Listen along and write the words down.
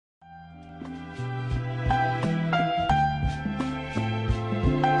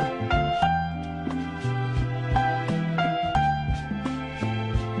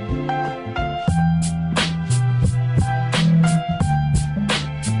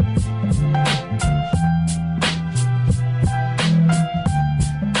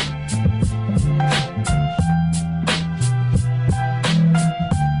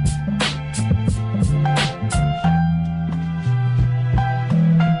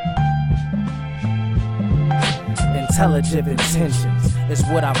intelligent intentions is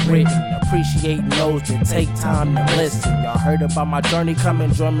what I've written. Appreciating those that take time to listen. Y'all heard about my journey, come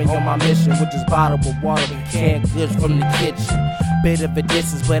and join me on my mission with this bottle of water and canned goods from the kitchen. Bit of a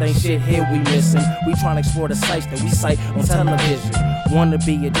distance, but ain't shit here we missing. We tryna explore the sights that we sight on television. Wanna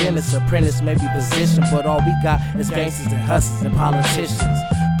be a dentist, apprentice, maybe physician, but all we got is gangsters and hustlers and politicians.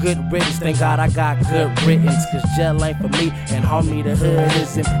 Good riddance, thank God I got good riddance, cause jail ain't for me, and homie the hood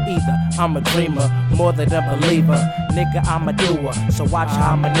isn't either. I'm a dreamer, more than a believer. Nigga, I'm a doer, so watch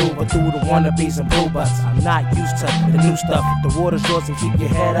how I maneuver through the wannabes and boo-butts. I'm not used to the new stuff. The water's yours and keep your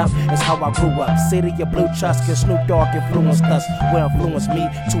head up, that's how I grew up. City of Blue Chucks and Snoop Dogg influenced us. Well, influenced me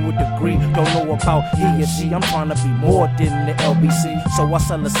to a degree. Don't know about he or she, I'm trying to be more than the LBC. So I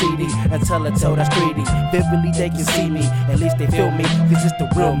sell a CD and tell a tale that's greedy. Vividly they can see me, at least they feel me, cause it's the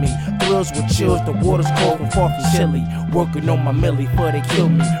real me. Thrills with chills, the water's cold and far from chilly. Working on my millie before they kill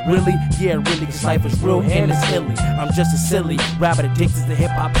me. Really? Yeah, really, cause life is real and it's illy. I'm just a silly rabbit addicted to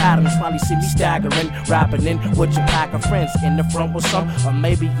hip-hop patterns. Probably see me staggering, rapping in with your pack of friends. In the front with some, or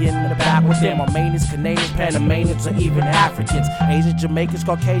maybe in the back with them. My main is Canadians, Panamanians, or even Africans. Asians, Jamaicans,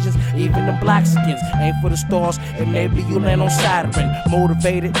 Caucasians, even the black skins. Aim for the stars and maybe you land on Saturn.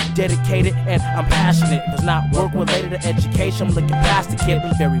 Motivated, dedicated, and I'm passionate. If it's not work related to education, I'm looking past the kid.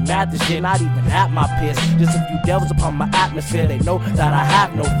 I'm very mad this shit, not even at my piss. Just a few devils upon my atmosphere. They know that I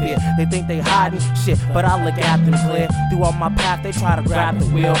have no fear. They think they hiding shit, but I look at them clear. Through all my path, they try to grab the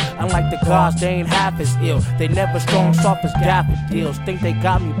wheel. Unlike the gods, they ain't half as ill. They never strong, soft as daffodils. Think they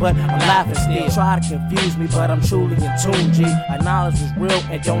got me, but I'm laughing still. Try to confuse me, but I'm truly in tune, G. Acknowledge is real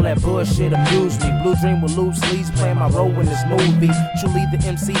and don't let bullshit amuse me. Blue Dream with loose sleeves, playing my role in this movie. Truly the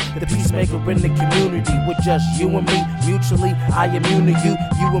MC, the peacemaker in the community. With just you and me, mutually, I immune to you.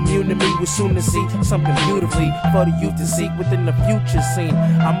 You immune to me, we're soon to see something beautifully for the youth to seek within the future scene.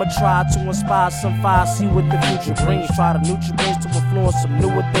 I'ma try to inspire some fire, see what the future brings. Try to nutrients to influence some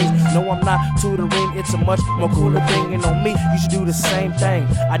newer things. No, I'm not tutoring, it's a much more cooler thing. And on me, you should do the same thing.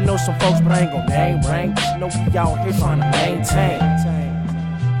 I know some folks, but I ain't gon' name rank. You know we out here trying to maintain.